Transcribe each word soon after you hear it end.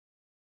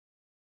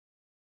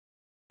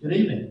Good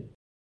evening.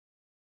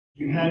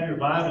 You have your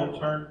Bible,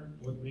 turn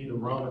with me to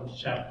Romans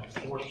chapter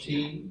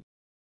 14.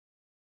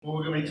 What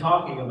we're going to be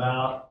talking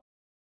about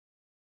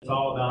is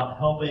all about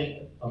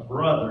helping a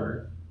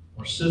brother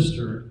or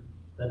sister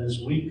that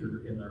is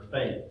weaker in their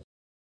faith,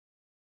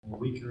 or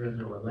weaker in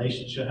their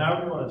relationship,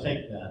 however you want to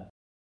take that.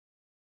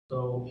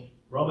 So,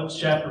 Romans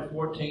chapter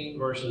 14,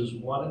 verses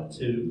 1 and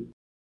 2,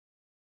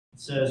 it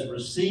says,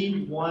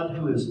 "Receive one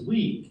who is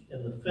weak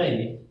in the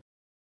faith,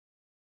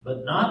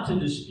 but not to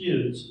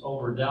disputes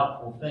over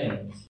doubtful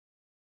things.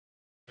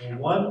 And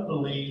one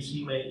believes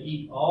he may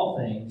eat all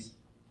things,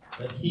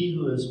 but he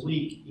who is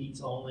weak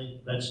eats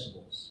only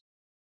vegetables."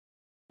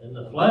 In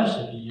the flesh,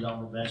 if you eat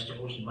only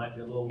vegetables, you might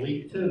be a little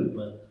weak too.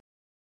 But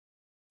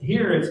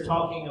here it's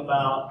talking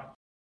about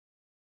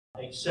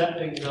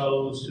accepting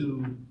those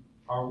who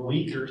are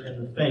weaker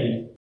in the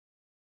faith,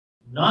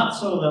 not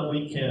so that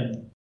we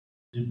can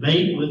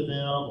debate with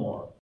them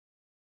or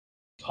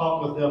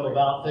talk with them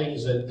about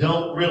things that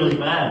don't really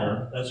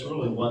matter. That's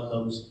really what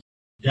those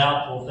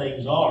doubtful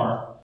things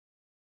are.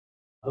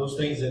 Those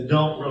things that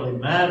don't really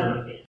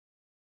matter,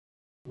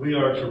 we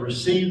are to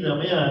receive them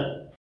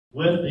in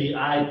with the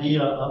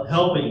idea of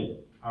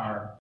helping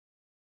our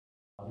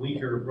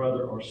weaker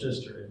brother or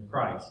sister in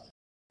Christ.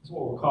 That's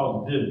what we're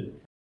called to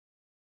do.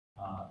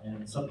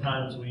 And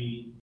sometimes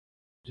we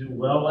do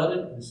well at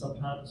it, and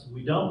sometimes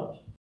we don't.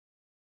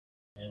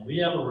 And we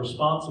have a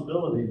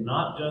responsibility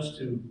not just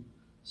to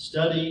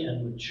study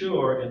and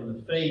mature in the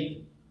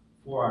faith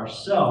for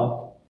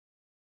ourselves,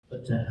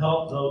 but to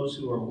help those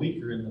who are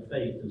weaker in the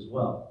faith as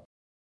well.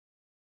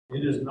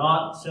 It is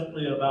not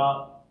simply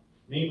about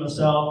me,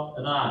 myself,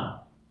 and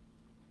I,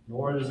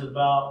 nor is it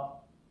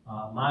about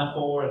my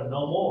four and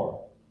no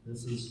more.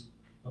 This is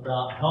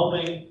about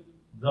helping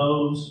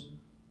those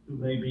who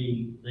may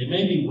be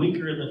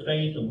weaker in the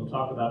faith, and we'll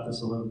talk about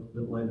this a little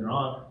bit later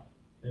on.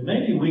 They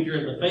may be weaker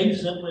in the faith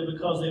simply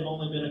because they've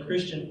only been a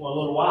Christian for a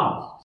little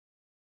while.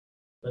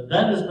 But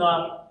that is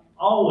not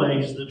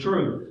always the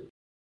truth.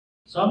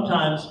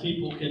 Sometimes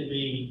people can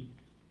be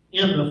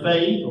in the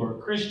faith or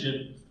a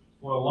Christian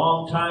for a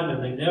long time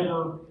and they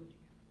never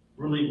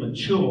really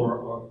mature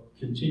or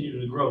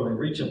continue to grow. They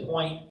reach a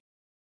point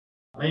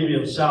maybe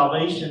of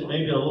salvation,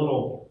 maybe a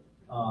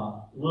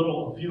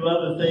few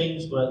other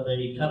things, but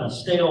they kind of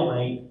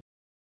stalemate.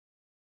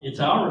 It's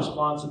our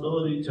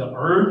responsibility to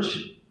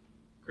urge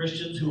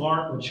Christians who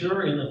aren't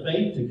mature in the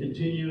faith to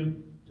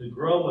continue to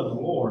grow in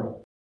the Lord.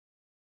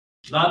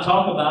 Not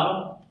talk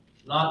about them,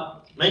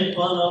 not make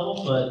fun of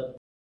them, but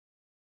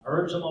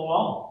urge them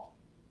along.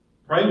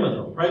 Pray with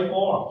them, pray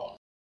for them.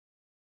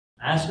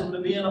 Ask them to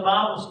be in a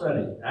Bible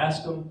study.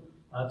 Ask them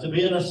to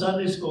be in a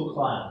Sunday school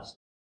class.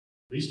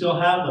 We still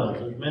have those.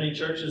 There's many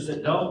churches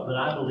that don't, but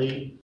I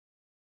believe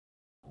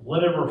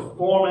whatever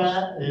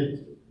format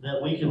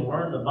that we can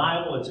learn the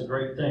Bible, it's a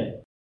great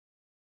thing.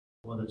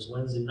 Whether it's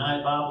Wednesday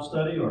night Bible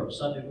study or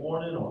Sunday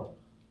morning or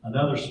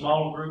another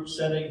small group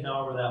setting,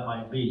 however that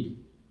might be.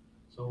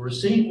 So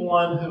receive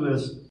one who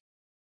is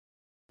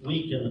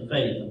weak in the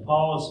faith. And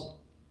Paul is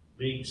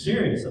being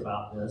serious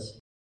about this.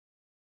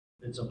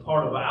 It's a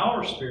part of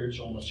our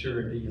spiritual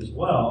maturity as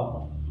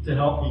well to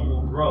help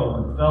people grow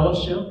in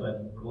fellowship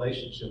and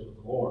relationship with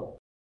the Lord.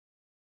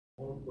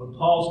 When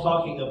Paul's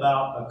talking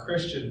about a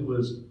Christian who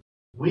is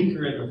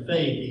weaker in the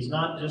faith, he's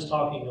not just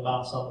talking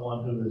about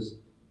someone who is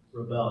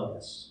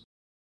rebellious.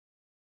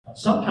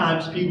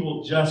 Sometimes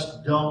people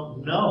just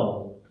don't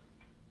know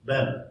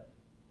better.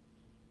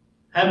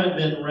 Haven't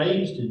been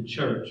raised in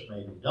church,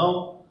 maybe.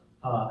 Don't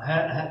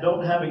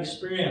have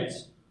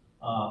experience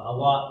a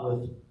lot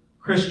with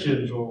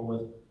Christians or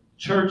with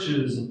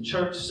churches and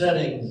church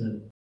settings,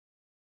 and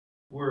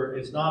where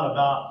it's not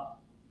about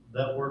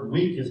that word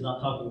weak is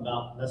not talking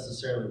about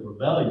necessarily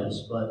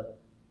rebellious, but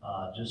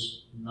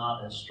just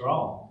not as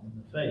strong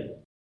in the faith.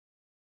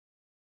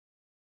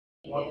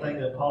 One thing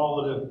that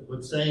Paul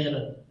would say in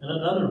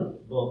another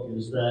book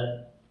is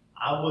that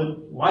I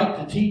would like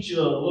to teach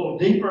you a little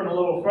deeper and a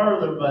little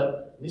further, but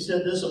he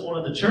said this at one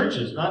of the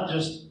churches, not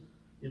just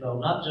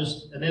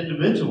an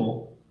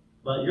individual,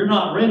 but you're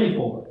not ready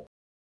for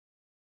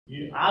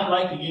it. I'd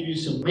like to give you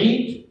some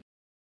meat.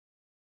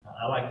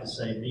 I like to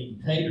say meat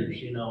and taters,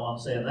 I'm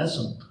saying that's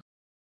some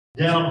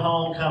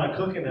down-home kind of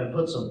cooking and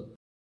put some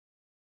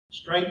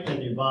strength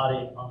in your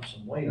body,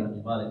 some weight on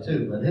your body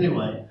too. But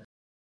anyway,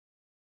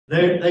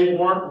 they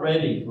weren't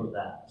ready for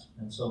that.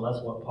 And so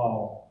that's what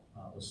Paul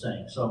was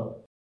saying. So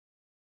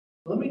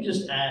let me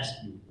just ask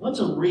you, what's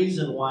a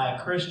reason why a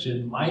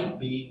Christian might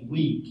be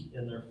weak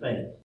in their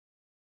faith?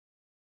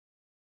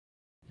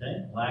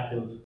 Okay, lack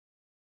of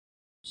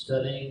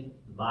studying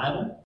the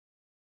Bible,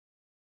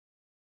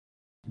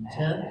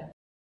 content.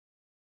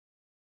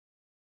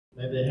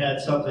 Maybe they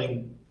had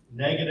something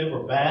negative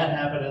or bad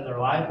happen in their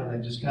life and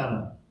they just kind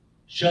of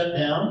shut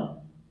down.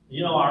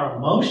 Our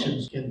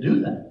emotions can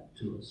do that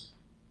to us.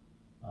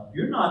 If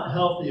you're not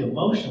healthy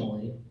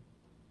emotionally,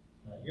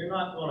 you're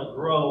not going to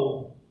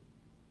grow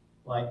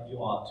like you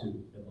ought to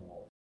in the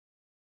Lord.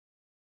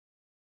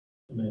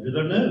 Maybe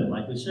they're new,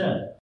 like we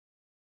said.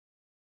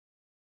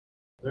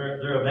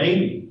 They're a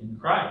baby in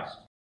Christ.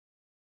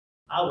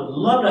 I would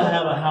love to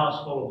have a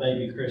house full of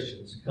baby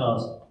Christians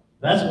because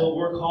that's what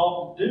we're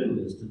called to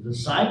do, is to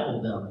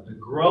disciple them and to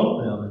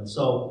grow them. And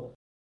so,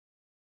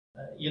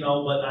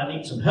 but I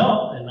need some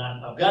help, and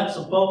I've got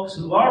some folks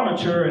who are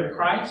mature in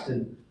Christ,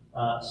 and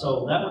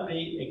so that would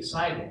be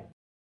exciting.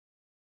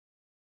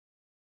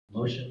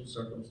 Emotions,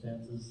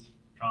 circumstances,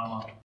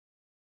 trauma.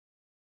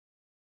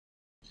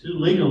 Too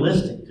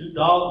legalistic, too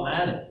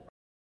dogmatic.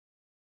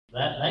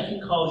 That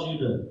can cause you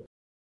to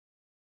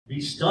be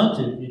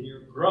stunted in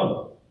your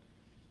growth.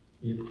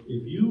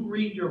 If you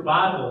read your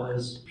Bible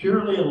as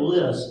purely a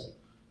list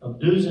of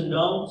do's and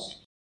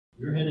don'ts,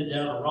 you're headed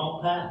down the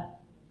wrong path,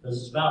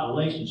 because it's about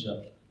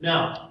relationship.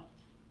 Now,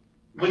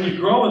 when you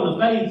grow in the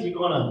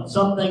faith,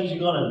 some things you're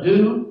gonna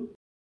do,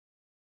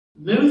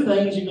 new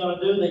things you're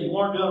gonna do that you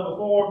weren't doing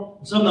before.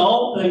 Some of the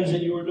old things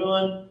that you were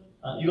doing,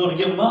 you're gonna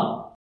give them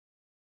up.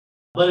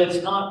 But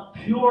it's not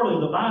purely,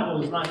 the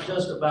Bible is not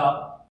just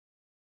about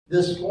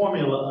this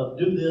formula of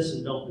do this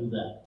and don't do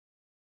that.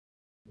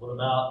 What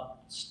about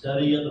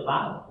study of the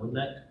Bible? Wouldn't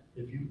that,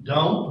 if you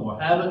don't or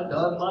haven't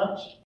done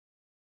much?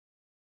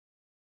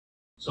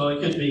 So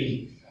it could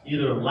be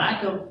either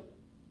lack of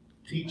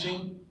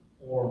teaching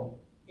or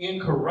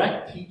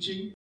incorrect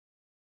teaching,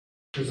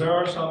 because there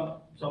are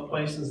some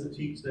places that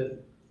teach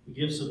that the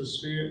gifts of the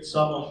Spirit,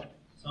 some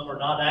are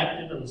not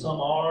active and some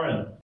are,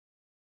 and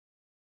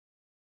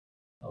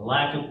a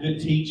lack of good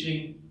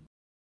teaching.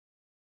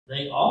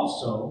 They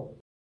also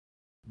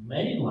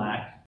may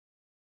lack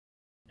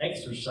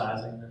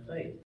exercising their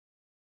faith.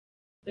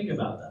 Think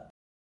about that.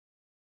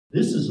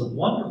 This is a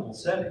wonderful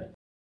setting.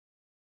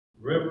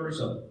 Rivers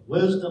of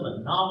wisdom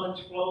and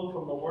knowledge flow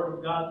from the Word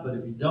of God, but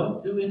if you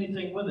don't do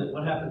anything with it,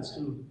 what happens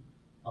to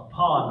a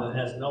pond that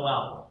has no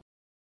outlet?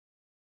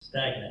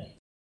 Stagnates.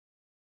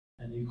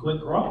 And you quit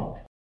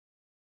growing.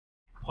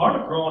 Part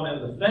of growing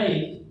in the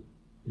faith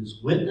is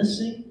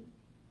witnessing,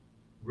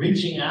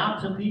 reaching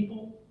out to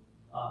people.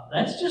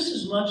 That's just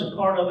as much a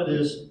part of it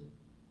as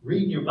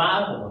reading your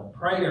Bible and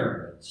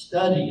prayer and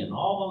study and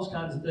all those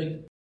kinds of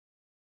things.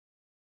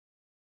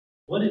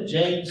 What did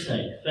James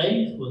say?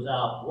 Faith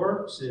without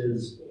works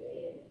is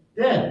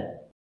dead.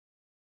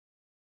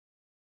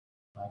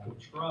 Lack of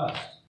trust.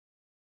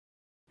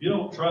 If you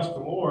don't trust the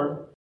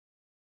Lord,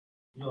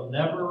 you'll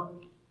never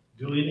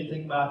do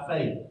anything by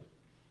faith.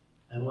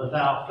 And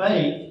without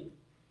faith,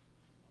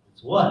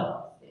 it's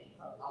what?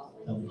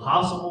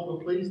 Impossible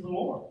to please the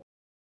Lord.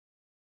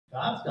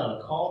 God's got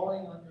a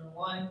calling on your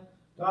life.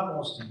 God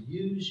wants to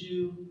use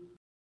you.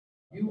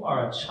 You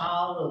are a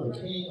child of the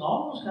King.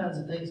 All those kinds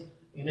of things.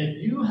 And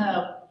if you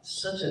have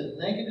such a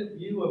negative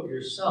view of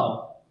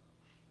yourself,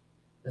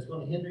 that's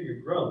going to hinder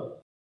your growth.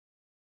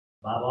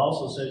 The Bible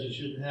also says you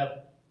shouldn't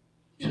have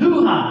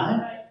too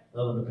high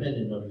of an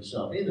opinion of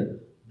yourself either.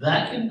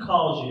 That can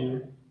cause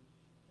you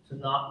to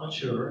not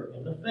mature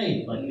in the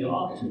faith like you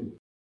ought to.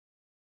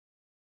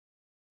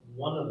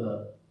 One of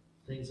the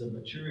things of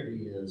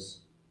maturity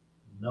is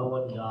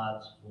knowing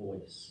God's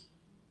voice.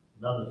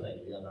 Another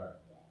thing we unearth.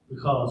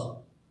 Because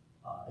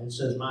it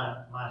says,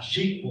 my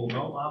sheep will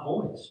know my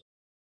voice.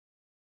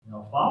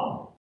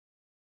 Follow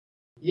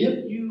me.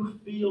 If you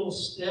feel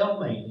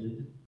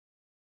stalemated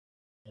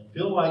and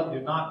feel like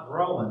you're not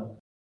growing,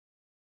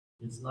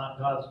 it's not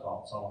God's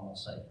fault. That's all I'm going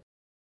to say.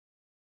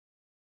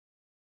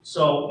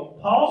 So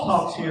Paul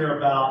talks here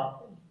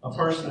about a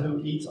person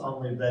who eats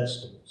only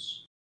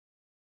vegetables.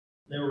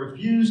 They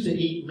refuse to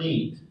eat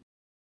meat.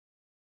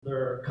 There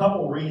are a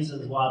couple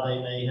reasons why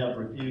they may have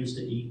refused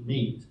to eat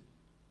meat.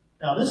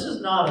 Now, this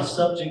is not a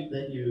subject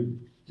that you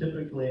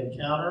typically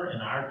encounter in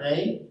our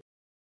day.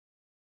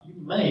 You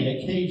may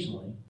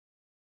occasionally,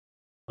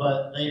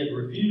 but they had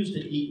refused to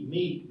eat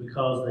meat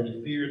because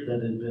they feared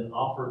that it had been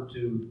offered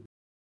to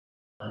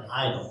an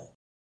idol,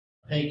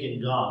 a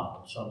pagan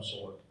god of some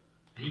sort.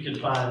 You can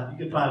find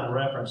a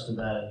reference to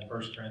that in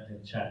 1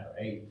 Corinthians chapter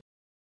 8.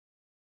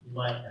 You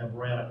might have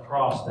ran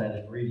across that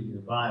in reading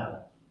your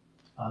Bible.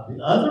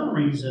 The other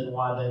reason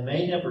why they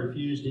may have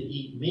refused to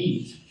eat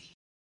meat,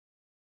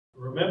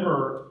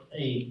 remember,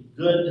 a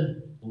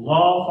good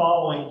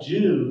law-following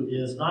Jew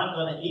is not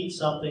going to eat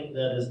something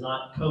that is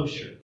not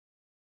kosher.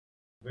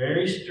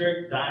 Very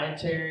strict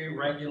dietary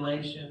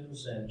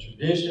regulations and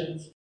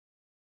traditions.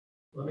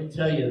 Let me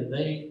tell you,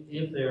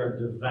 if they are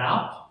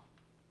devout,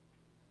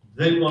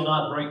 they will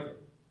not break them.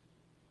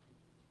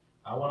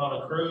 I went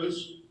on a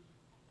cruise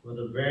with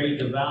a very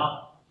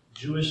devout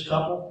Jewish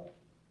couple.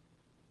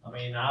 I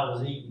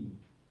was eating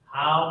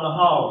high on the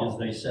hog, as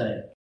they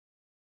say.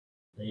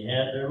 They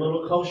had their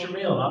little kosher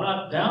meal. I'm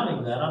not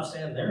doubting that. I'm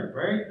saying they're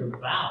very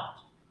devout.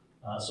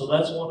 So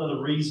that's one of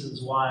the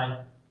reasons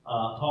why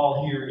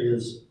Paul here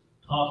is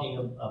talking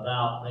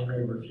about they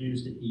may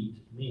refuse to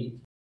eat meat.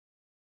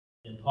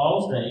 In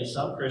Paul's day,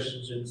 some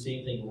Christians didn't see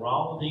anything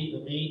wrong with eating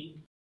the meat,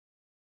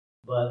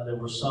 but there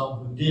were some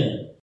who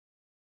did.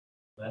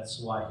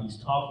 That's why he's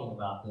talking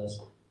about this.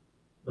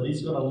 But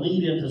he's going to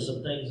lead into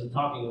some things and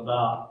talking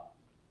about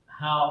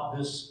how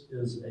this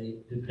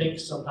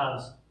depicts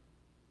sometimes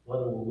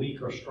whether we're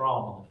weak or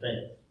strong in the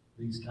faith,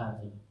 these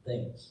kinds of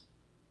things.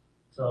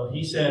 So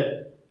he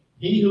said,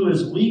 He who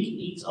is weak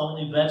eats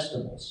only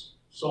vegetables.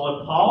 So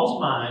in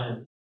Paul's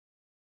mind,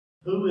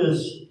 who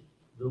is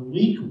the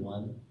weak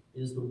one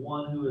is the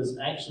one who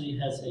actually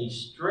has a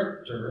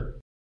stricter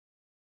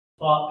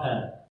thought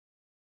pattern.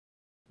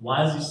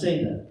 Why does he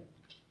say that?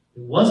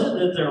 It wasn't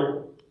that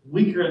they're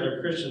weaker in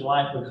their Christian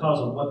life because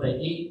of what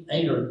they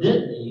ate or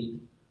didn't eat.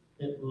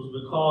 It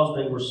was because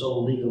they were so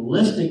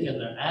legalistic in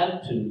their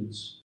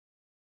attitudes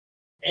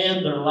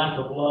and their lack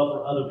of love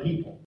for other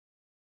people.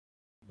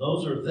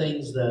 Those are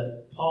things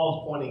that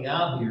Paul's pointing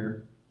out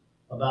here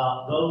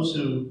about those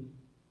who,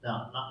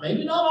 now,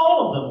 maybe not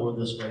all of them were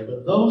this way,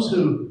 but those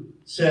who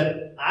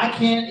said, I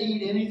can't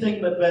eat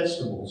anything but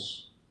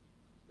vegetables.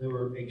 They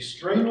were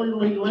extremely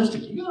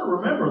legalistic. You got to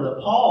remember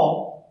that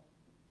Paul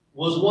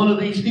was one of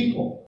these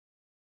people.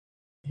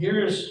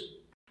 Here's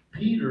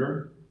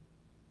Peter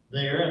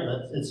there,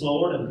 and it's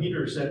Lord, and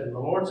Peter said, and the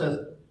Lord says,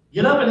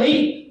 get up and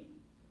eat.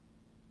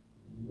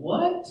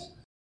 What?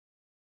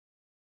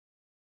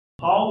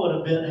 Paul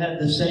would have had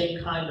the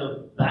same kind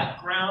of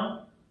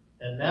background,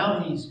 and now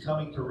he's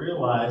coming to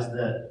realize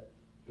that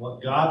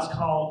what God's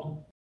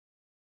called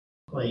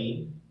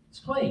clean is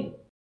clean.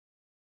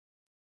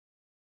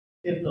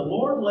 If the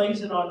Lord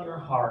lays it on your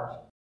heart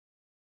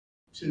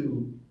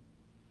to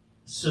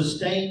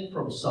sustain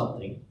from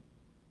something,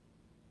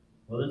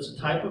 whether it's a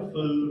type of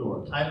food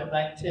or a type of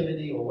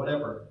activity or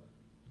whatever,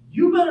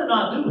 you better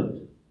not do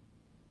it.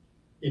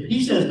 If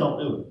he says don't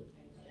do it.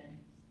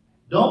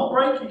 Don't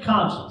break your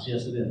conscience.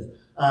 Yes, it is.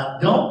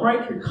 Don't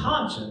break your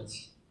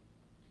conscience,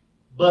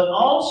 but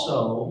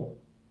also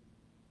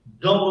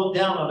don't look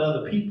down on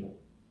other people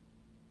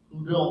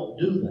who don't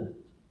do that.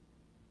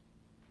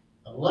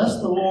 Unless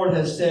the Lord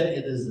has said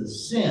it is a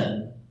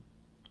sin,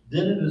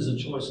 then it is a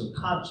choice of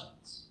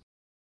conscience.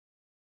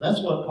 That's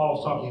what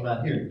Paul's talking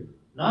about here.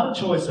 Not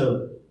a choice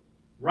of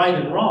right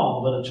and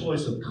wrong, but a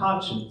choice of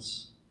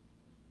conscience.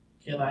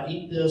 Can I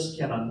eat this?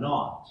 Can I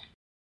not?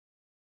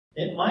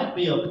 It might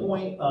be a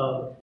point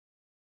of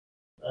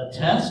a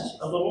test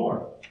of the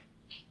Lord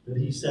that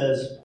he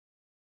says,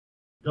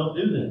 don't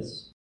do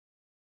this.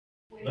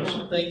 There's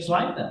some things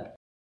like that.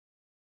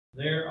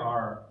 There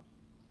are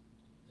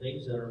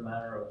things that are a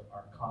matter of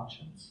our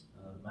conscience,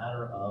 a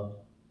matter of,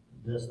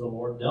 does the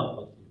Lord dealt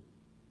with you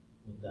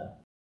with that?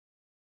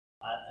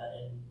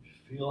 And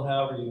feel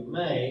however you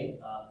may,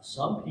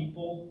 some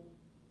people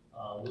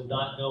would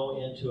not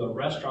go into a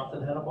restaurant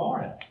that had a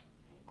bar in it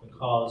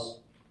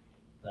because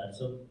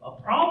that's a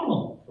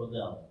problem for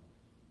them.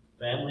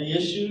 Family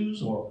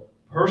issues or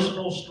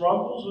personal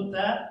struggles with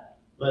that.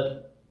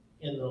 But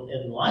in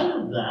light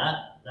of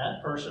that,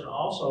 that person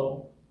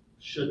also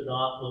should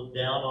not look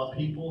down on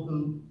people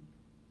who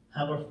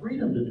have a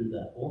freedom to do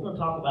that. We're going to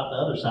talk about the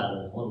other side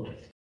of it a little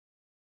bit.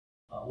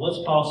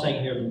 What's Paul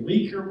saying here? The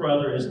weaker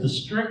brother is the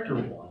stricter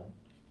one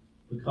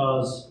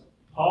because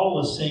Paul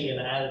was seeing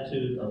an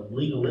attitude of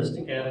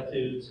legalistic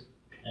attitudes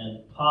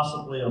and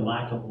possibly a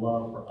lack of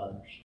love for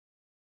others.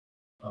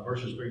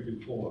 Verses 3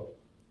 through 4.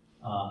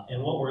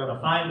 And what we're going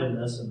to find in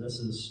this, and this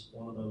is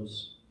one of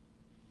those,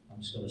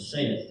 I'm just going to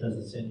say it because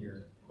it's in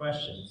your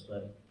questions,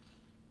 but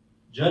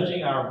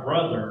judging our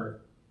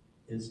brother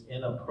is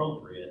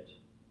inappropriate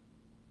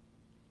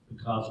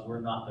because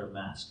we're not their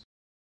master.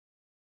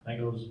 I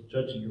think it was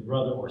judging your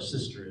brother or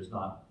sister is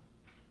not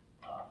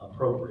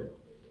appropriate.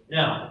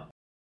 Now,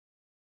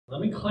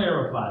 let me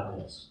clarify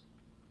this.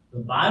 The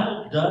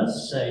Bible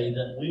does say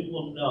that we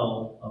will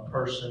know a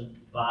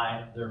person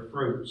by their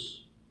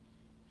fruits.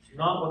 It's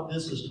not what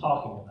this is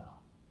talking about.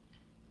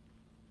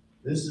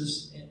 This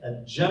is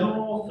a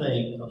general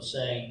thing of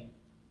saying,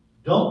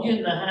 don't get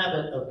in the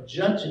habit of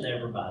judging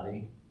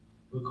everybody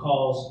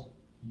because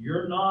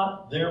you're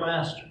not their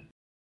master.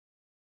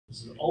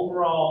 This is an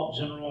overall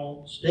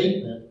general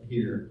statement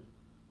here.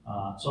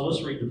 So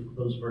let's read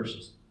those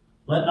verses.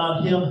 Let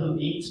not him who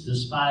eats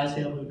despise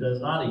him who does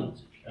not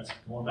eat. That's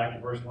going back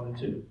to verse 1 and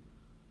 2.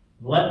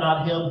 Let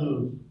not him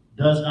who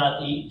does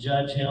not eat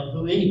judge him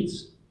who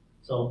eats.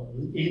 So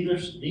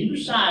either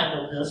side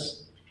of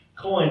this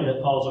coin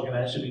that Paul's looking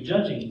at should be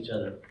judging each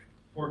other.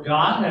 For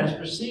God has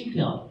received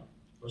him.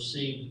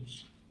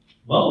 Received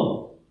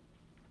both.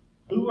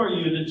 Who are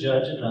you to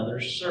judge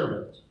another's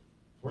servant?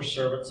 We're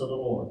servants of the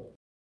Lord.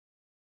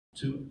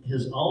 To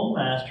his own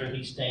master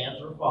he stands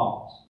or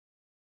falls.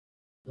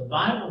 The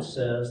Bible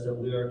says that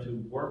we are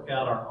to work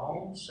out our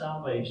own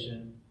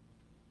salvation.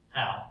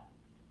 How?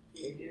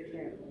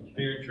 Fear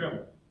and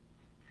trembling.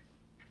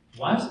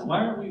 Why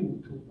are we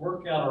to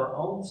work out our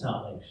own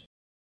salvation?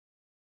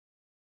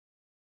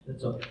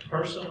 It's a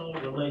personal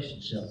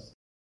relationship.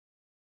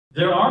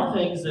 There are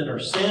things that are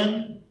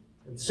sin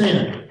and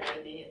sin,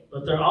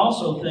 but there are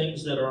also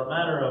things that are a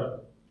matter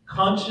of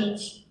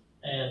conscience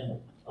and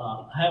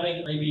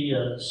having maybe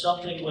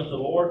something with the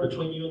Lord,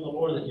 between you and the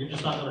Lord, that you're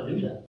just not going to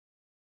do that.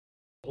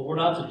 But we're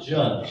not to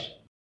judge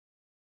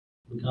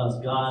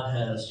because God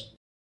has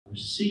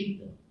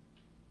received them.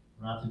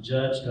 We're not to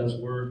judge because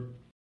we're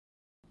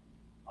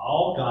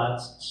all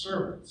God's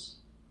servants.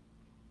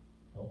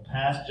 Don't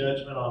pass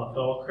judgment on a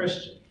fellow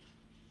Christian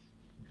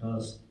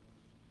because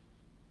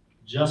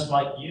just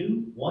like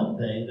you, one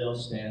day they'll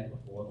stand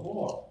before the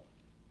Lord.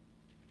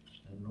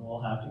 And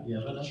they'll have to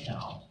give an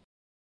account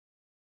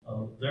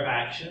of their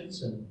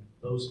actions and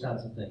those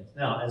kinds of things.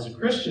 Now, as a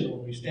Christian,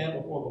 when we stand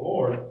before the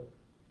Lord,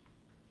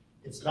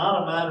 it's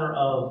not a matter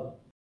of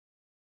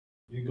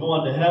you're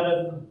going to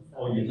heaven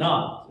or you're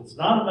not. It's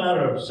not a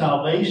matter of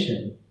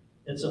salvation.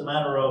 It's a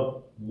matter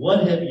of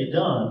what have you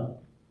done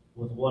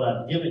with what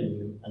I've given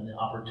you and the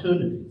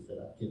opportunities that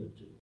I've given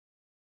to you.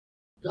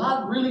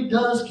 God really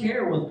does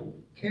care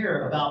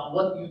about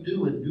what you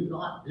do and do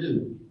not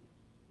do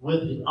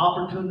with the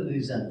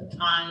opportunities and the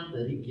time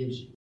that He gives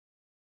you.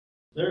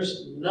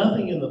 There's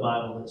nothing in the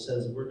Bible that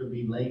says we're to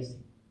be lazy.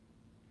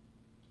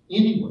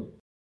 Anywhere.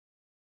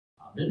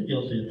 I've been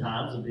guilty at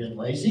times of being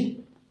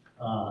lazy,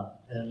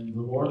 and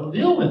the Lord will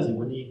deal with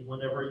you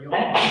whenever you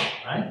are,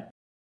 right?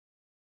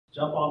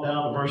 Jump on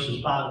down to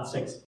verses 5 and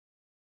 6.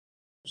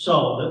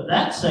 So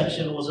that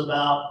section was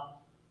about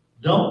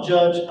don't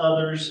judge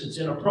others. It's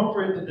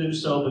inappropriate to do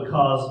so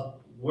because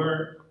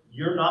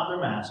you're not their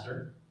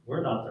master.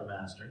 We're not their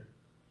master.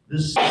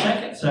 This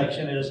second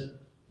section is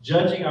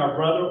judging our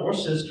brother or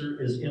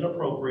sister is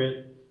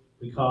inappropriate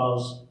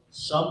because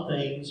some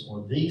things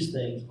or these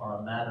things are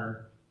a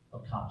matter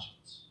of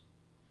conscience.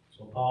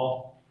 So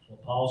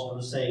what Paul's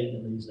going to say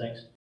in these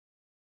next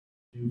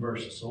few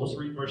verses. So let's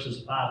read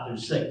verses 5 through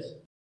 6.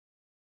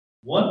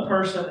 One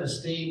person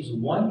esteems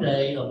one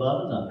day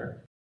above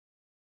another.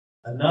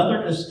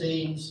 Another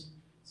esteems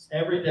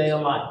every day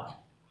alike.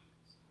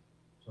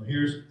 So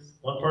here's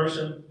one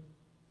person,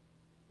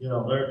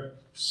 they're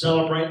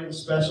celebrating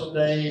special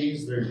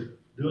days, they're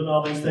doing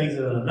all these things,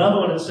 and then another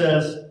one that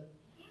says,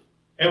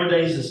 every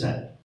day is the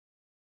same.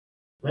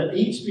 Let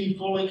each be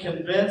fully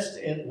convinced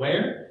in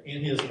where?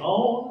 In his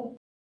own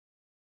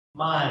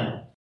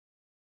mind.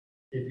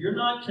 If you're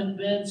not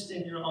convinced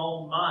in your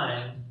own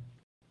mind,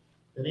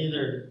 then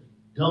either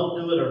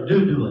don't do it or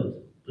do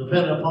it,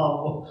 depending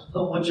upon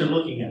what you're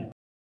looking at.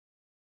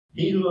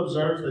 He who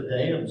observes the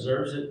day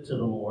observes it to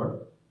the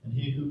Lord, and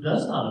he who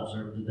does not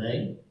observe the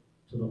day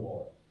to the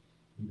Lord.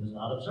 He does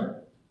not observe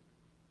it.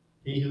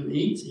 He who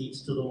eats,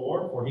 eats to the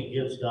Lord, for he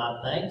gives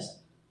God thanks.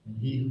 And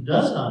he who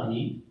does not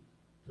eat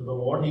to the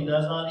Lord, he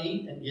does not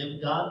eat and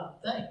give God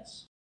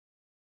thanks.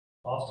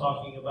 Paul's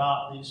talking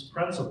about these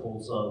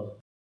principles of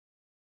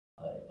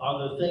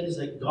are there things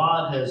that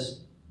God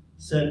has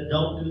said,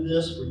 don't do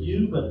this for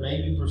you, but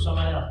maybe for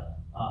somebody else.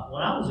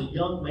 When I was a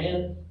young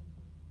man,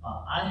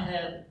 I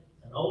had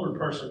an older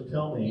person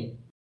tell me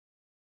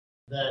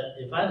that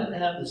if I didn't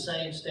have the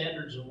same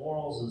standards and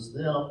morals as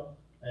them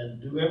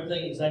and do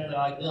everything exactly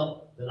like them,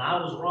 then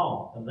I was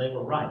wrong and they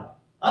were right.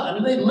 I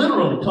mean, they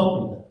literally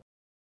told me that.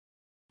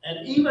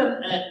 And even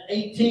at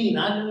 18,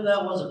 I knew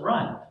that wasn't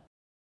right.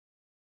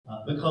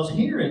 Because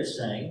here it's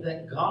saying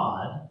that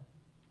God,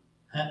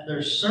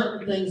 there's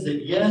certain things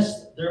that,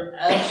 yes, they're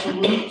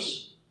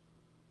absolutes.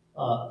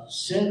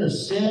 Sin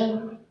is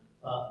sin.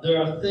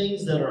 There are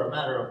things that are a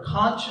matter of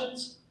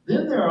conscience.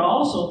 Then there are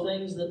also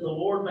things that the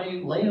Lord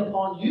may lay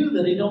upon you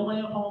that He don't lay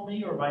upon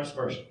me, or vice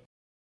versa.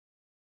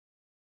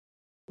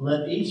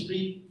 Let each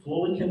be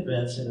fully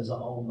convinced in his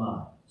own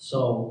mind.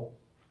 So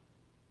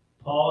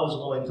Paul is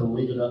going to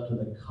leave it up to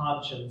the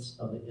conscience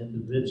of the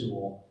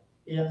individual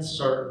in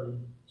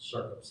certain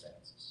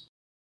circumstances.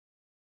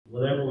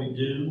 Whatever we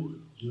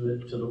do, do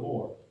it to the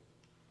Lord.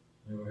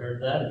 You ever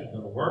heard that? If you're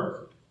going to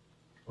work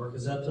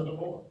is unto the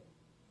Lord.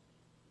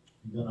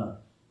 If you're going to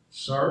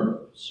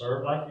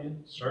serve like you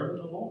serve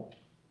the Lord.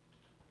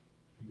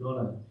 If you're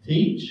going to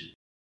teach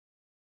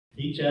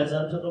as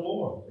unto the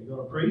Lord. If you're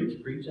going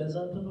to preach as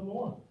unto the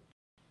Lord.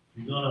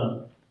 If you're going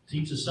to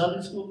teach a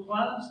Sunday school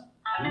class,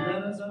 do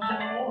that as unto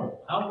the Lord.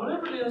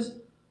 Whatever it is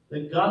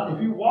that God,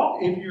 if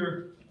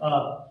you're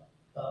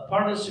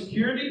part of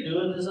security,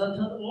 do it as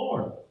unto the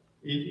Lord.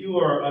 If you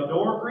are a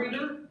door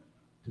greeter,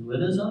 do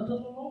it as unto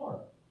the Lord.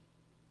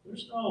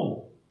 There's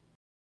no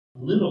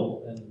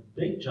little and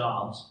big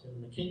jobs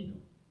in the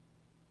kingdom.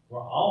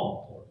 We're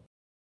all important.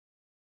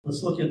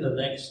 Let's look at the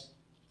next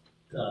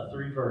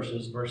 3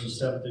 verses, verses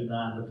 7 through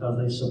 9, because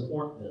they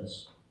support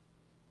this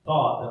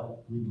thought that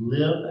we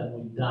live and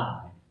we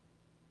die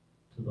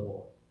to the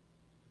Lord.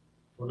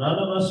 For none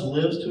of us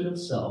lives to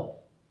himself,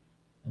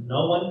 and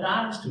no one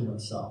dies to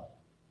himself.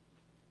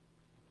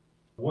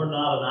 We're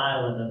not an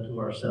island unto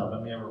ourselves.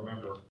 I mean, I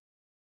remember.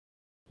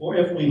 For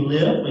if we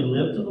live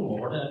to the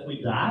Lord, and if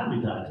we die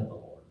to the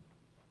Lord.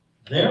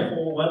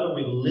 Therefore, whether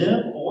we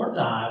live or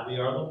die, we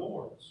are the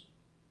Lord's.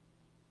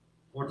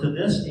 For to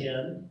this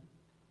end,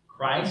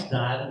 Christ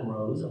died and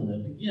rose and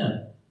lived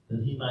again,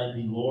 that he might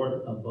be Lord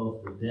of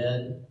both the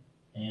dead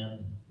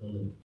and the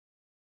living.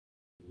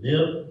 We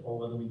live, or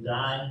whether we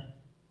die,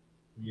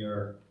 we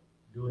are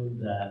doing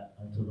that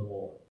unto the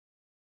Lord.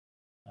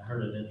 I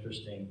heard an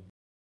interesting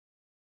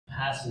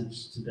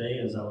passage today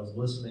as I was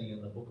listening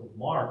in the book of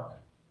Mark.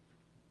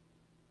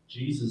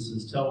 Jesus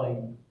is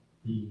telling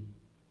the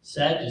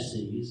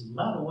Sadducees, and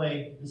by the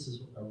way, this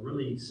is a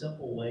really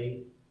simple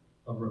way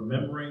of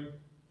remembering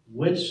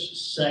which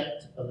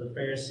sect of the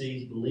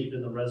Pharisees believed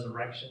in the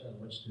resurrection and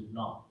which did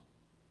not.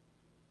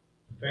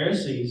 The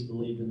Pharisees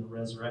believed in the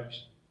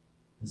resurrection.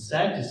 The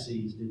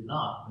Sadducees did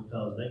not,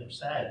 because they were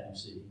sad, you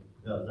see,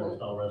 because there was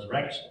no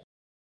resurrection.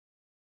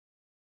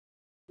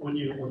 When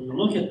you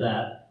look at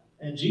that,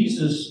 and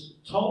Jesus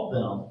told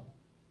them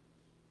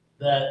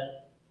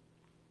that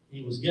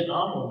he was getting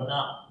on with them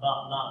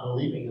about not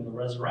believing in the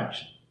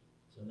resurrection.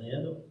 So in the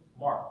end of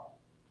Mark.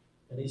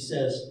 And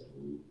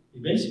he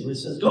basically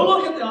says, go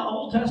look at the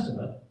Old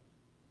Testament.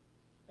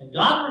 And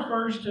God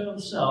refers to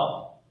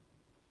himself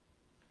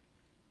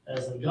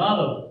as the God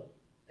of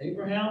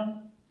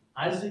Abraham,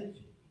 Isaac,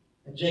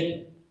 and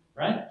Jacob,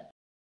 right?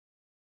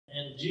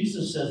 And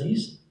Jesus says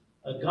he's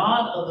a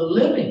God of the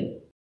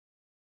living.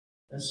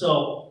 And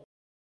so,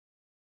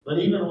 but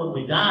even when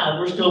we die,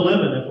 we're still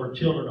living if we're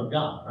children of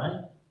God,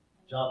 right?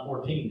 John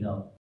 14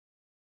 tells us.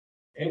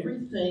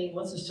 Everything,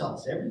 what's this tell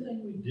us?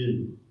 Everything we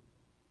do,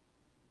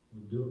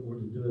 we're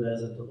to do it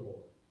as unto the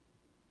Lord.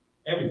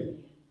 Everything.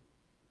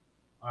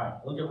 All right,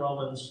 look at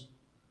Romans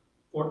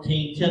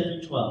 14, 10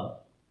 through 12.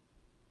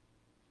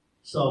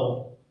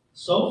 So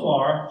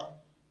far,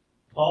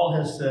 Paul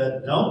has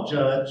said, don't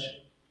judge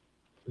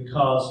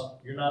because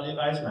you're not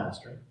anybody's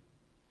master.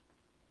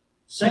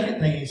 Second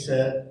thing he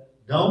said,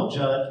 don't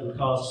judge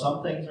because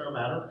some things are a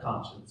matter of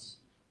conscience.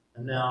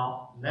 And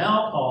now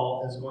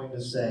Paul is going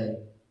to say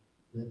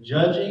that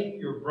judging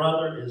your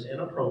brother is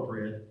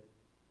inappropriate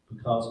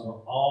because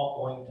we're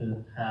all going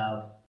to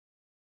have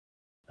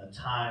a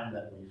time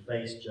that we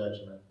face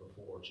judgment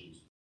before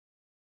Jesus.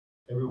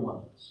 Every one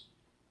of us.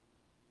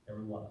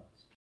 Every one of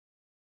us.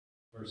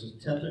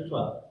 Verses 10 through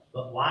 12.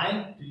 But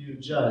why do you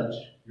judge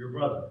your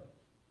brother?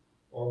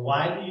 Or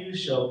why do you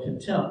show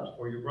contempt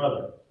for your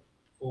brother?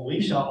 For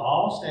we shall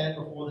all stand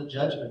before the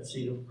judgment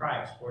seat of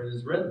Christ. For it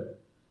is written,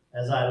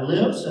 as I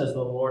live, says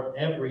the Lord,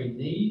 every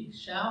knee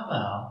shall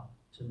bow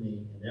to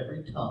me, and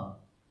every tongue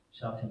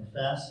shall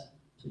confess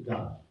to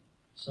God.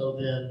 So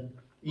then,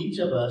 each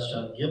of us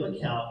shall give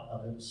account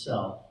of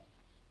himself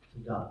to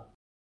God.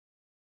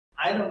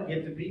 I don't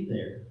get to be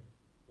there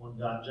when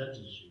God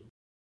judges you.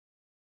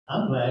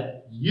 I'm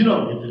glad you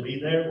don't get to be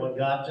there when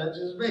God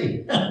judges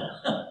me.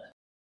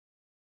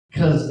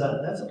 Because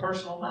that's a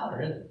personal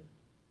matter, isn't it?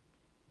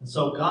 And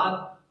so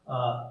God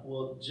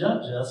will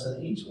judge us,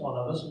 and each one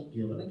of us will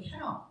give an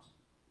account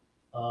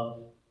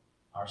of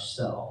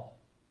ourselves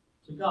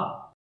to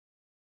God.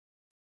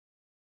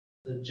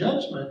 The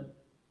judgment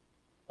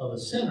of a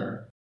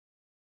sinner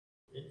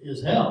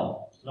is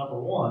hell, number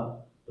one,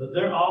 but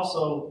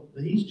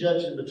he's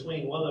judging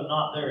between whether or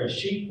not they're a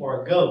sheep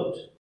or a goat.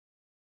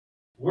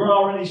 We're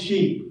already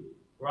sheep.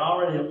 We're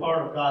already a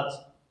part of God's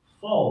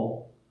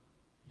fold.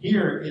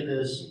 Here it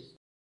is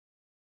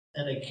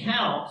an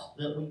account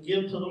that we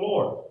give to the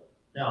Lord.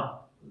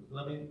 Now,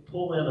 let me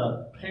pull in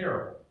a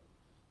parable.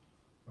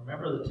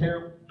 Remember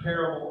the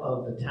parable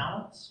of the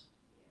talents?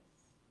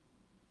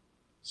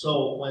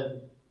 So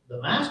when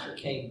the master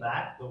came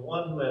back, the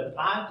one who had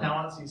 5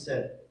 talents, he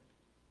said,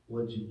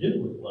 what'd you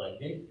do with what I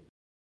gave you?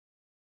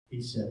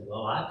 He said,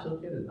 well, I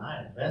took it and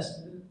I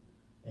invested it,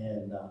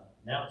 and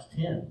now it's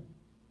 10.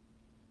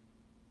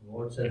 The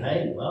Lord said,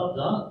 hey, well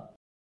done.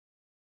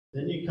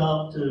 Then you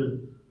come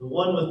to the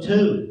one with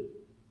 2.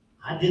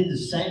 I did the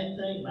same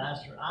thing,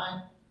 Master.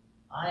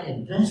 I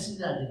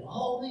invested, I did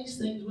all these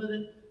things with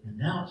it, and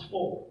now it's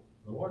 4.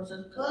 The Lord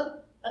says, good,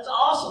 that's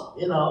awesome.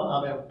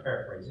 I'm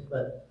paraphrasing,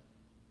 but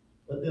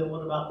then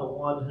what about the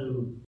one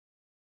who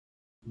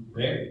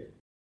buried it?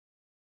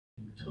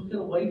 Who took it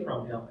away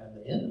from him, and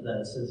the end of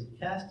that, it says, he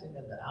cast him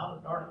into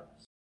outer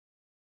darkness.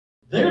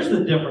 There's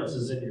the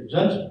differences in your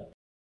judgment.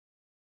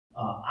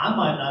 I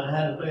might not have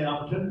had as many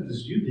opportunities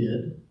as you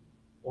did,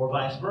 or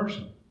vice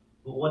versa.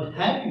 But what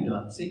have you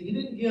done? See, he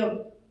didn't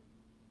give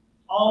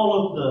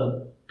all of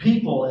the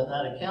people in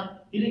that account,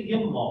 he didn't give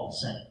them all the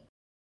same.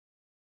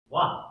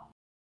 Why?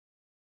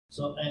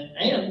 So,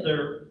 and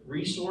their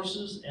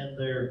resources and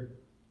their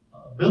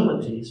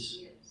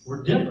abilities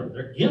were different.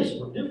 Their gifts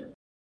were different.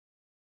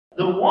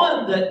 The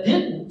one that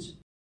didn't,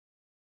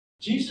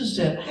 Jesus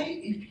said, hey,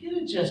 if you'd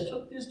have just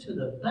took this to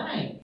the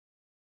bank,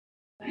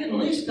 you'd at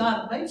least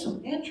made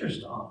some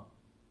interest on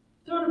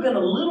it. There would have been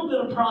a little bit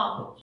of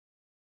profit.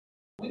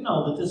 We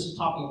know that this is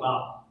talking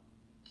about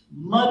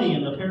money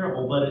in the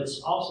parable, but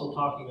it's also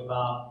talking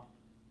about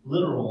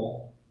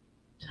literal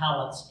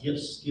talents,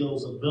 gifts,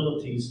 skills,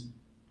 abilities,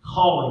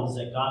 callings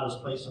that God has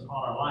placed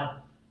upon our life.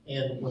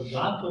 And when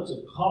God puts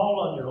a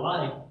call on your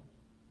life,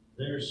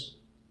 there's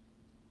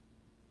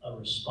a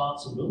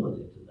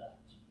responsibility to that.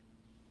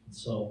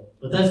 So,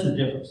 but that's the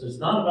difference. It's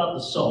not about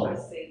the soul.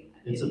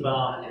 It's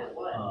about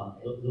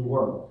the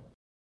work.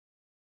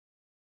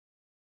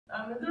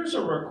 I mean, there's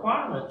a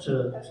requirement to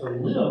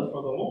live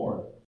for the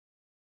Lord.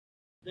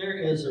 There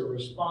is a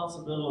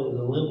responsibility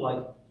to live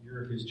like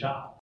you're his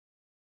child.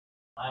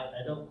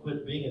 I don't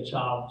quit being a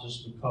child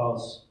just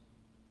because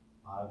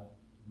I've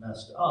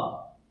messed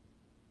up.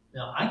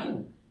 Now,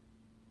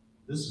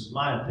 this is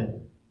my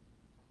opinion.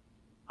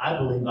 I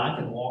believe I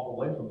can walk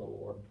away from the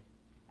Lord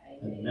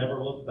and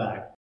never look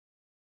back.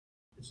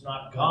 It's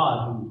not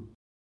God who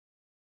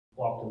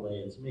walked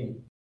away, it's me.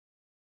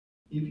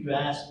 if you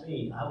ask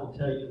me, I will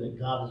tell you that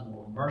God is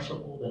more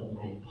merciful than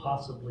we can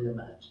possibly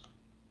imagine.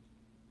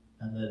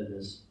 And that it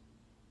is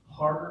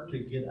harder to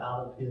get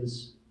out of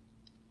His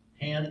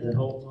hand that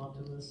holds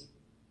on to us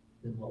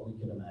than what we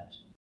can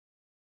imagine.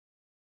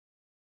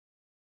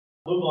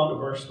 Move on to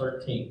verse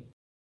 13.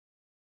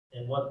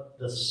 And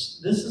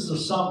this is a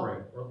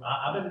summary.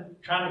 I've been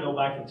trying to go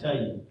back and tell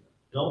you,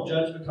 don't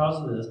judge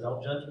because of this,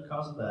 don't judge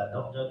because of that,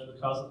 don't judge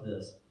because of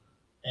this.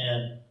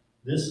 And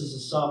this is a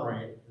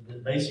summary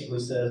that basically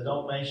says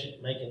don't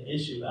make an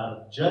issue out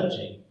of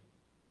judging,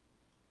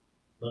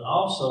 but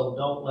also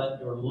don't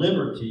let your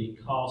liberty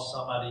cause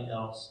somebody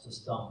else to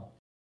stumble.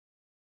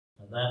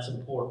 And that's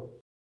important.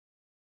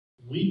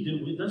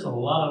 There's a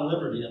lot of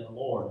liberty in the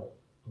Lord,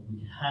 but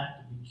we have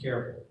to be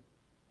careful.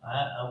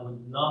 I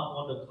would not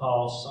want to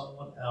cause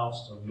someone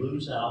else to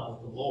lose out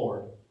with the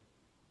Lord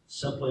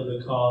simply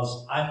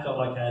because I felt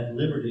like I had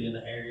liberty in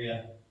the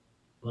area,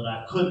 but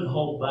I couldn't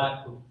hold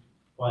back.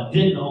 Well, I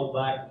didn't hold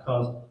back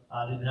because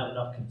I didn't have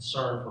enough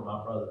concern for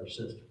my brother or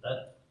sister.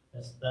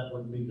 That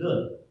wouldn't be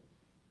good.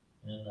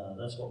 And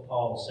that's what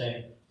Paul is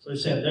saying. So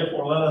he's saying,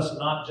 therefore, let us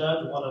not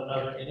judge one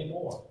another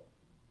anymore.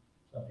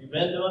 So if you've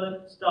been doing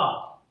it,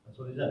 stop. That's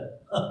what he said.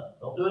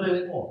 Don't do it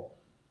anymore.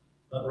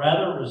 But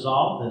rather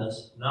resolve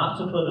this, not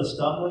to put a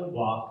stumbling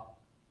block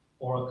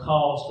or a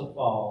cause to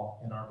fall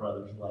in our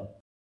brother's way.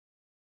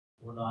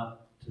 We're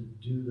not to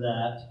do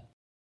that,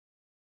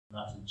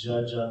 not to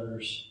judge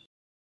others,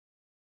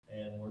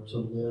 and we're to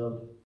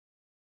live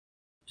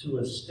to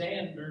a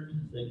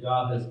standard that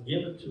God has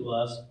given to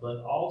us, but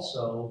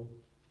also,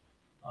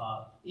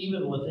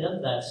 even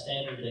within that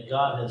standard that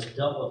God has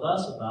dealt with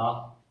us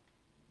about,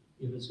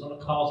 if it's going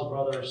to cause a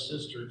brother or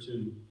sister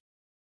to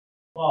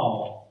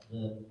fall,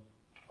 then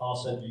Paul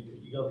said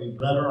you're going to be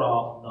better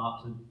off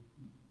not to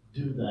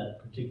do that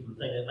particular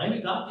thing that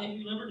maybe God gave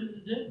you liberty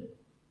to do,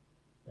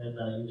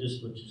 and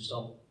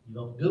you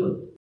don't do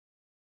it.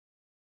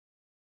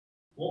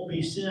 Won't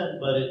be sin,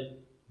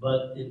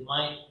 but it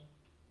might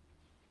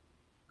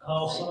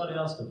cause somebody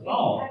else to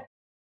fall.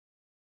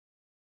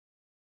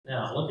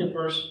 Now look at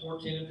verse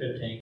 14 and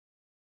 15.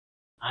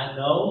 I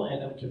know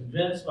and am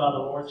convinced by the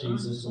Lord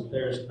Jesus that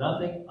there is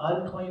nothing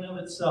unclean of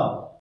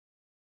itself.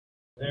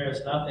 There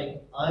is nothing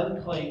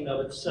unclean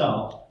of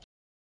itself,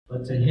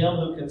 but to him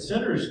who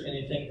considers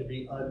anything to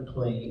be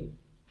unclean,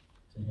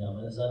 to him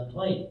it is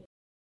unclean.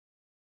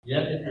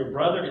 Yet if your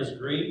brother is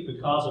grieved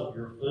because of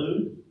your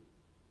food,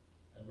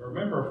 and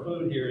remember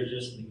food here is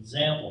just an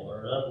example,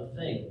 there are other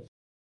things,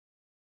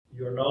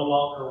 you are no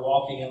longer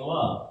walking in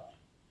love.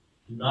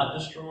 Do not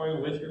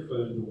destroy with your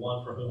food the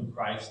one for whom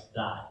Christ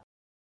died.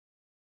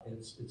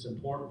 It's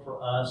important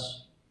for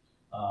us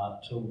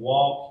to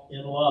walk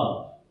in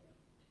love.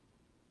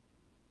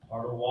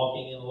 Part of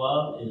walking in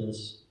love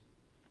is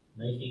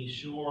making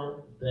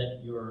sure that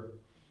your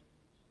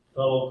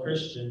fellow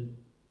Christian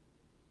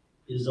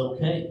is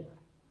okay.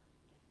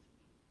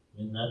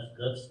 And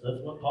that's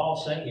what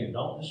Paul's saying here.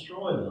 Don't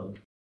destroy them.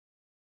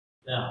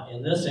 Now,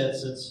 in this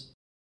instance,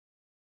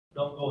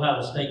 don't go have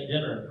a steak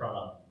dinner in front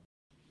of them.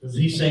 Because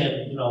he's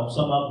saying,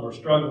 some of them are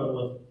struggling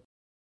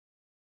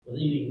with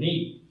eating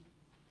meat.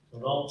 So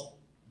don't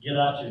get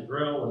out your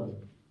grill and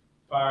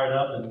fire it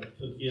up and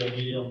cook you a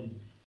medium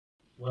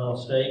well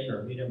steak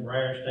or medium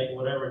rare steak,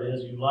 whatever it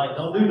is you like.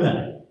 Don't do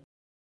that.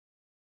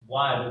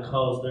 Why?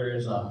 Because there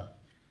is a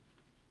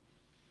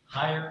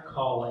higher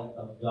calling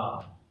of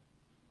God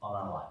on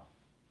our life.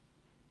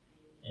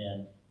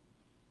 And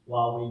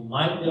while we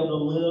might be able to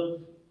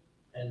live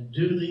and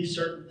do these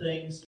certain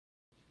things,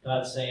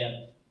 God's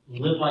saying,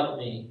 live like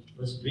me,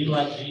 let's be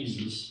like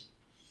Jesus,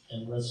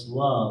 and let's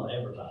love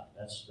everybody.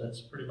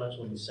 That's pretty much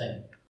what he's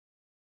saying.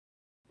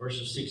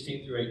 Verses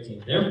 16 through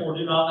 18. Therefore,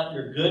 do not let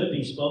your good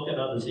be spoken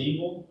of as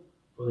evil,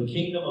 for the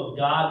kingdom of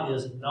God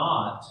is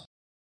not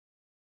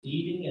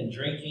eating and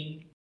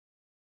drinking.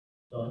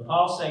 So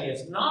Paul's saying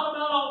it's not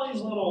about all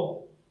these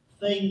little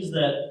things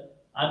that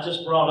I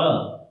just brought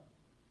up.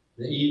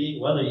 The eating,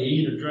 whether you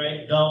eat or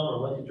drink, don't,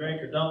 or whether you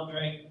drink or don't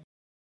drink.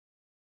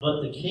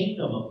 But the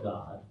kingdom of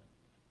God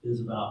is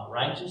about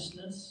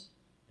righteousness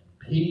and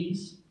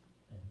peace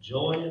and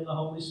joy in the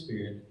Holy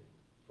Spirit.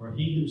 For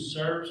he who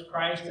serves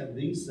Christ in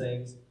these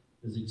things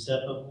is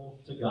acceptable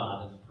to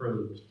God and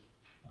approved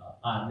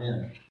by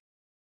men.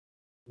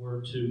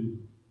 We're to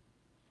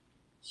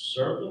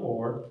serve the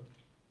Lord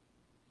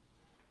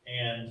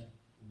and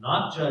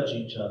not judge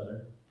each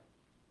other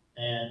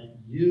and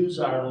use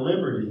our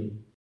liberty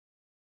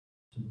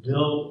to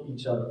build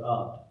each other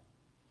up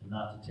and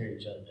not to tear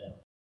each other down.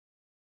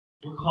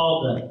 We're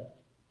called to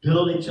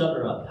build each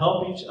other up,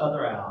 help each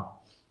other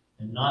out,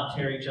 and not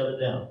tear each other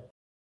down.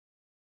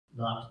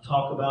 Not to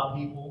talk about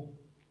people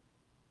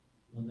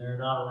when they're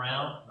not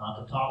around,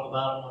 not to talk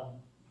about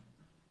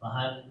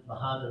them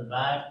behind their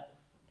back.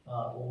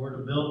 We're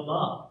to build them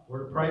up.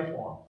 We're to pray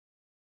for them.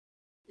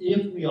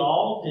 If we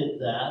all did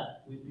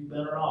that, we'd be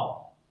better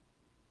off.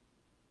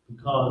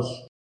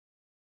 Because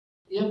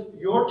if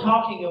you're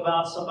talking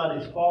about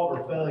somebody's fault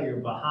or failure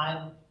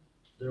behind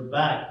their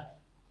back,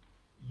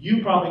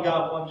 you probably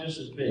got one just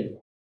as big.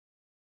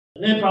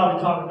 And then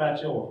probably talk about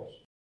yours.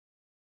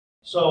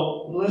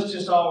 So let's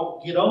just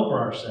all get over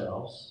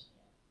ourselves.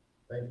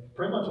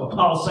 Pretty much what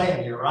Paul's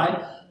saying here,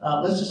 right?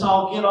 Let's just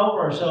all get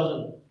over ourselves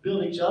and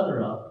build each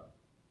other up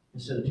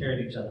instead of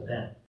tearing each other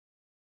down.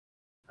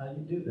 How do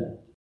you do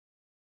that?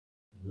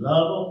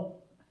 Love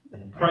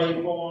them and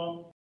pray for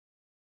them,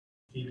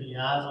 keeping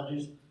your eyes on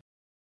Jesus.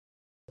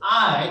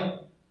 I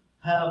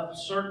have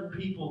certain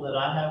people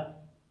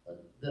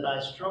that I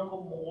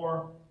struggle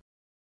more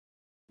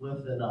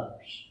with than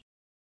others.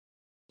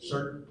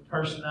 Certain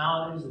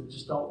personalities that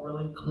just don't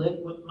really click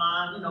with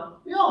mine.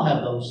 We all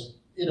have those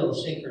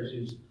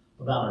idiosyncrasies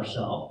about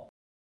ourselves.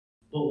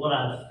 But what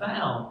I've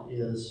found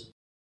is,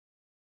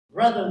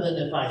 rather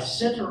than if I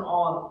center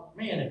on,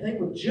 man, if they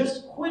would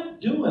just quit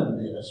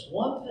doing this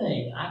one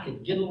thing, I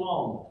could get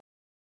along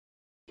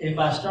with. If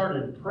I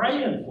started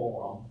praying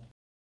for them,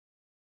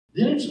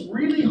 then it's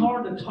really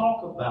hard to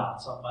talk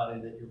about somebody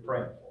that you're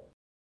praying for.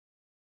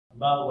 And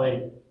by the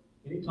way,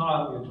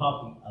 anytime you're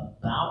talking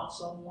about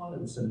someone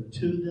instead of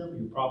to them,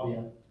 you're probably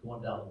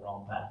going down the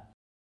wrong path.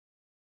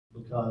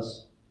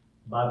 Because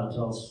the Bible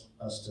tells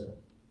us to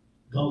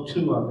go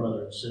to our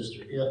brother and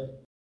sister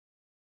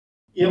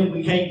if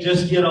we can't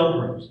just get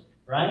over it,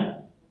 right?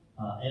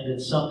 And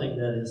it's something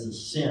that is a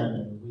sin,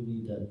 and we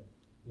need to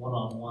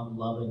one-on-one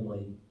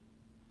lovingly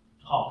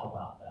talk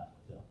about that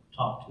with them,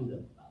 talk to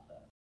them about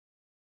that.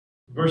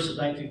 Verses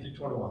 19 through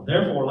 21.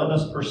 Therefore, let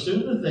us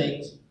pursue the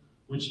things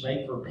which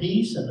make for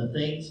peace and the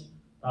things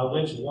by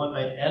which one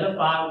may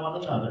edify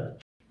one another.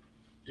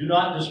 Do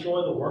not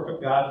destroy the work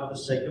of God for the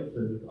sake of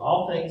food.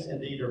 All things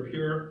indeed are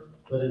pure,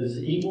 but it is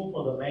evil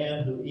for the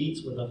man who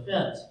eats with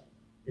offense.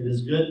 It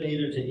is good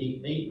neither to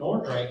eat meat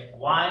nor drink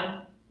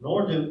wine,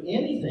 nor do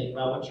anything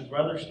by which your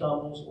brother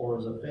stumbles or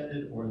is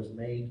offended or is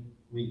made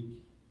weak.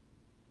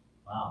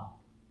 Wow.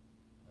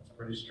 That's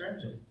pretty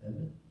stringent,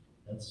 isn't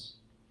it?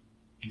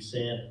 He's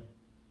saying,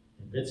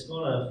 if it's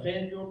going to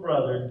offend your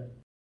brother,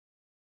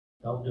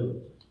 don't do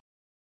it.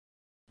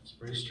 It's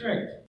pretty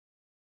strict.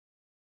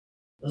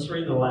 Let's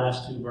read the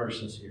last two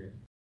verses here.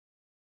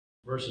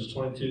 Verses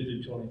 22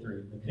 through 23.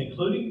 The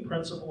concluding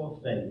principle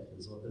of faith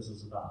is what this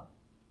is about.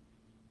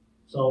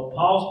 So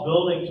Paul's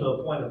building to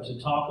a point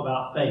to talk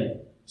about faith.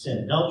 He's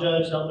saying, don't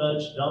judge, don't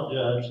judge, don't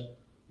judge.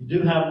 You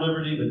do have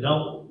liberty, but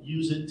don't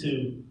use it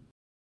to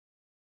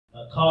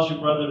cause your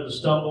brother to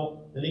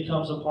stumble. Then he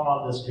comes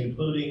upon this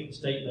concluding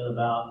statement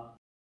about,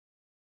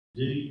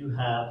 do you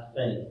have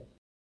faith?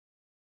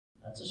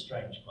 That's a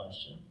strange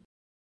question.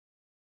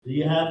 Do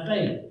you have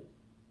faith?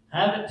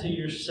 Have it to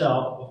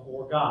yourself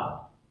before God.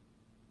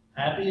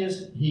 Happy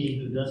is he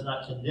who does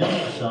not condemn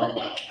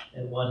himself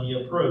in what he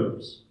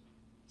approves.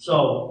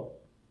 So,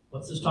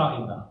 what's this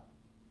talking about?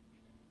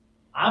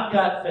 I've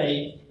got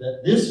faith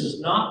that this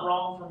is not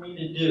wrong for me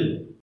to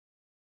do.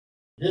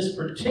 This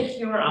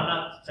particular, I'm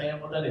not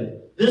saying what that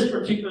is. This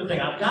particular thing,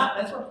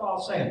 that's what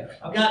Paul's saying.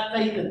 I've got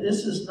faith that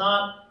this is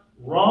not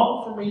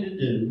wrong for me to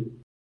do,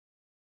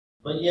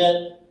 but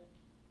yet,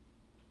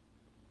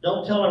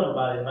 don't tell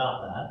everybody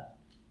about that.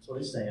 That's what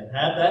he's saying.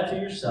 Have that to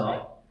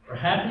yourself. For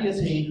happy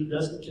is he who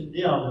doesn't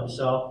condemn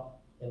himself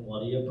in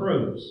what he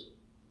approves.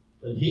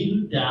 But he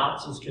who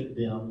doubts is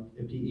condemned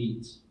if he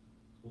eats.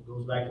 It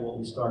goes back to what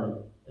we started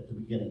at the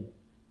beginning.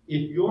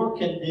 If you're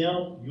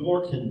condemned,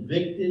 you're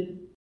convicted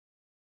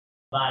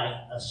by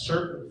a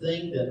certain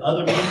thing that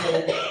other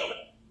people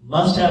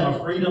must have a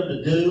freedom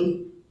to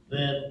do,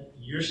 then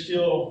you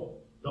still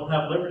don't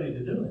have liberty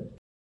to do it.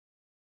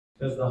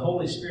 Because the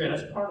Holy Spirit,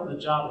 that's part of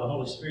the job of the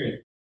Holy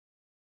Spirit.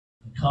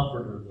 The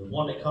comforter, the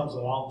one that comes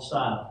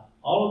alongside.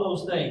 All of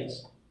those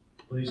things,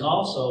 but he's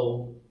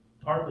also,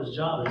 part of his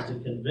job is to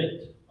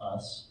convict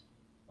us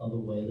of the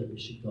way that we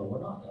should go or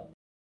not go.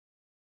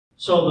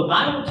 So the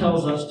Bible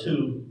tells us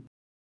to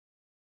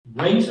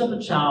raise up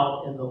a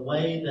child in the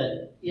way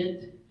that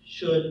it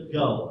should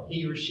go,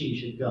 he or she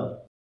should go.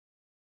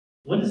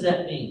 What does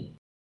that mean?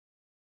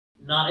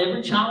 Not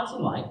every child's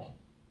alike.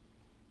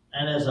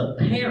 And as a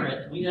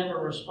parent, we have a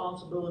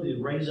responsibility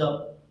to raise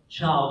up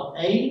child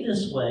A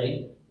this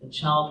way and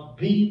child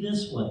B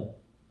this way.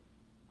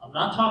 I'm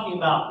not talking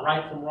about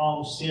right from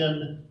wrong,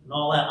 sin, and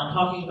all that. I'm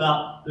talking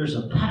about there's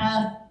a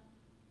path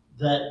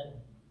that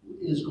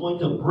is going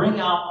to bring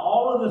out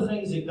all of the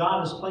things that God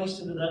has placed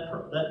into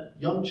that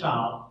young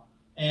child,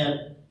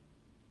 and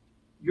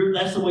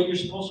that's the way you're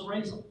supposed to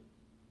raise them.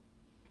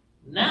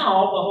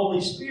 Now, the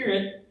Holy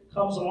Spirit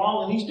comes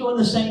along, and he's doing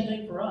the same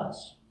thing for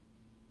us.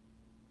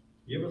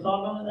 You ever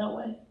thought about it that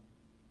way?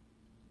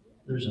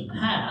 There's a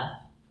path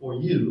for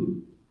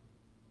you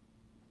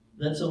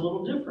that's a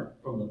little different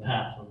from the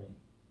path for me.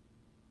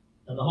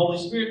 And the Holy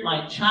Spirit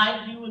might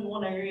chide you in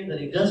one area that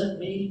he doesn't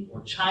me,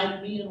 or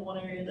chide me in one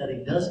area that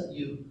he doesn't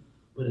you,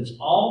 but it's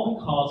all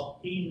because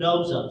he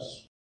knows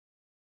us.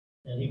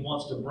 And he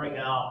wants to bring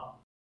out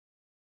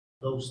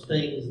those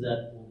things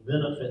that will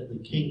benefit the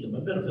kingdom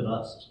and benefit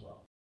us as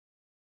well.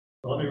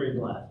 So let me read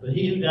the last. But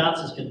he who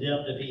doubts is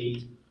condemned if he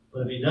eats,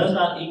 but if he does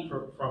not eat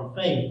from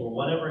faith, or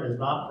whatever is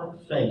not from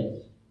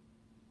faith,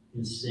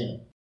 is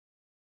sin.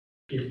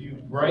 If you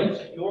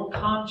break your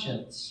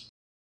conscience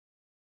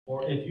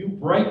or if you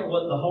break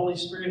what the Holy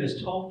Spirit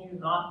has told you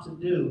not to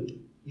do,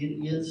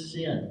 it is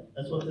sin.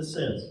 That's what this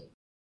says.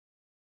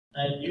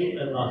 And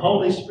the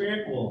Holy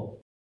Spirit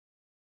will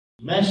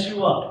mess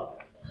you up.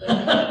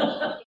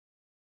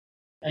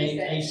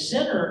 A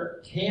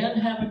sinner can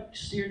have a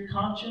seared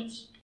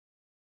conscience,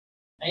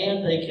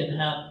 and they can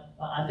have,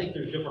 I think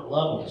there's different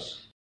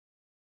levels.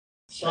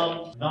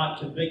 Some not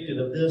convicted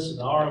of this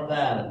and are of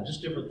that, and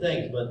just different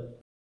things. But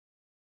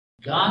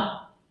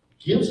God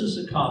gives us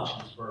a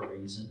conscience for a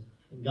reason,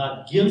 and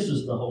God gives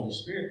us the Holy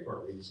Spirit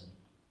for a reason.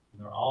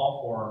 And they're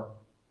all for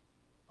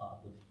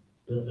the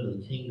benefit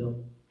of the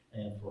kingdom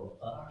and for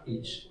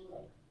each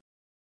other.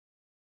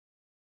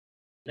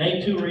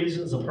 Name 2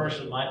 reasons a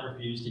person might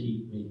refuse to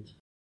eat meat.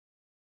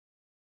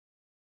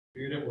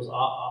 Feared it was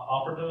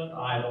offered to an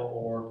idol,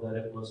 or that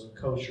it wasn't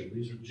kosher.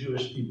 These are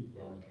Jewish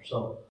people.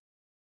 So,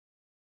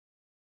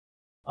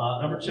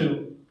 number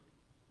 2,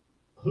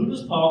 who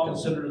does Paul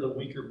consider the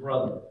weaker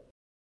brother?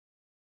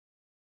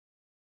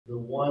 The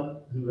one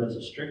who has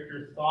a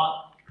stricter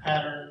thought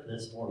pattern,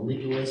 that's more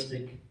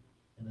legalistic,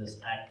 and is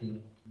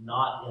acting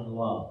not in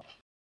love.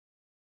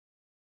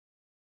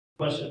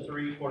 Question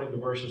 3, according to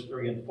verses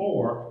 3 and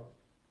 4,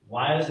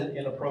 why is it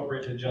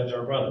inappropriate to judge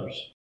our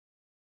brothers?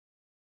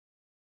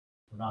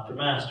 We're not their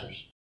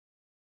masters.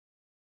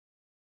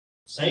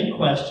 Same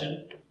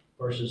question,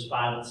 verses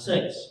 5 and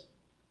 6.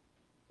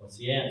 What's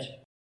the answer?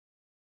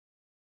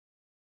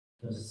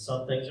 Because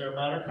some things are a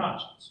matter of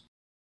conscience.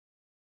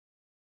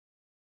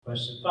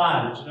 Question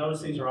 5, did you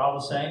notice these are all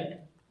the same?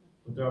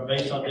 But they're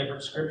based on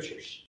different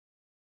scriptures.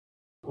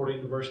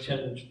 According to verse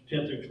 10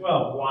 through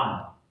 12,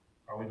 why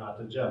are we not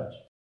to judge?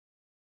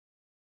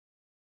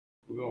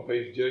 We're going to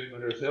face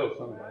judgment ourselves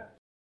someday.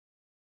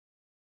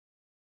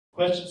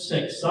 Question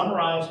 6,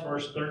 summarize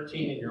verse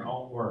 13 in your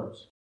own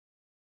words.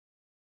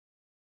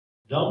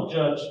 Don't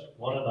judge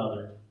one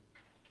another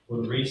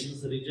for the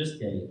reasons that he just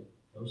gave,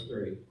 those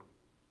 3.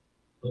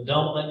 But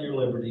don't let your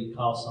liberty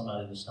cause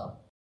somebody to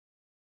stumble.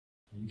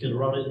 You can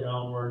write it in your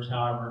own words,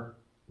 however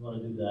you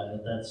want to do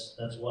that, but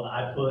that's what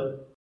I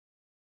put.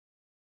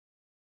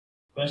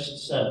 Question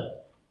 7.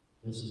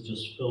 This is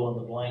just fill in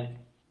the blank.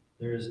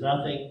 There is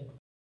nothing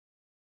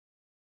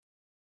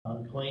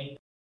unclean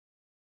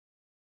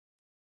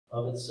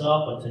of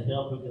itself, but to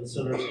him who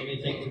considers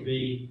anything to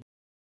be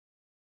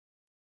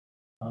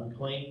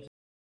unclean,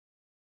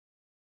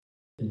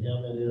 to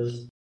him it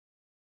is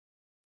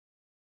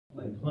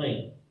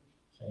unclean.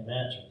 Same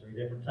answer, 3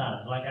 different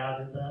times. Like how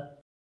I did that?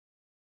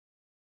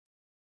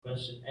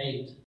 Question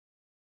 8.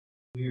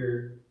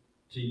 We're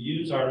to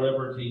use our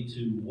liberty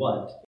to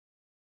what?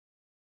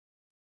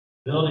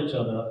 Build each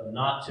other up,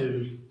 not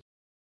to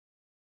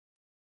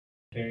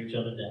tear each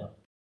other down.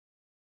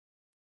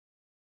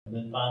 And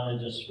then finally,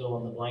 just fill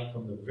in the blank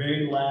from the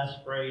very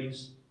last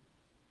phrase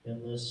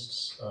in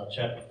this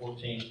chapter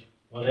 14.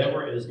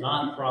 Whatever is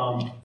not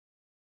from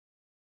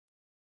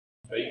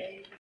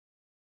faith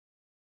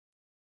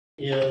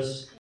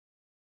is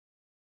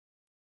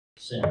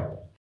sin.